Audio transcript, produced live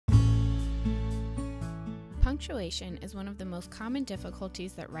Punctuation is one of the most common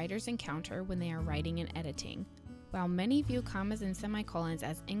difficulties that writers encounter when they are writing and editing. While many view commas and semicolons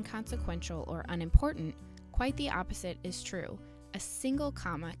as inconsequential or unimportant, quite the opposite is true. A single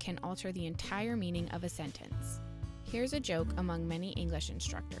comma can alter the entire meaning of a sentence. Here's a joke among many English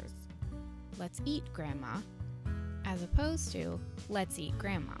instructors. Let's eat, Grandma, as opposed to, let's eat,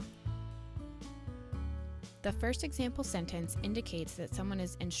 Grandma. The first example sentence indicates that someone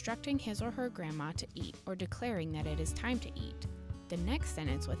is instructing his or her grandma to eat or declaring that it is time to eat. The next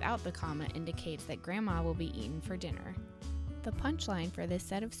sentence without the comma indicates that grandma will be eaten for dinner. The punchline for this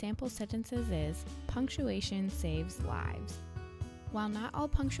set of sample sentences is, punctuation saves lives. While not all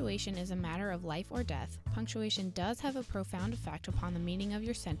punctuation is a matter of life or death, punctuation does have a profound effect upon the meaning of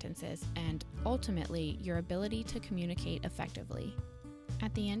your sentences and, ultimately, your ability to communicate effectively.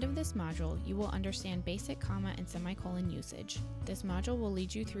 At the end of this module, you will understand basic comma and semicolon usage. This module will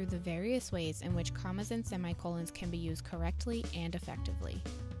lead you through the various ways in which commas and semicolons can be used correctly and effectively.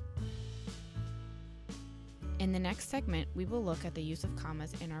 In the next segment, we will look at the use of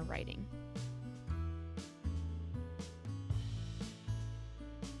commas in our writing.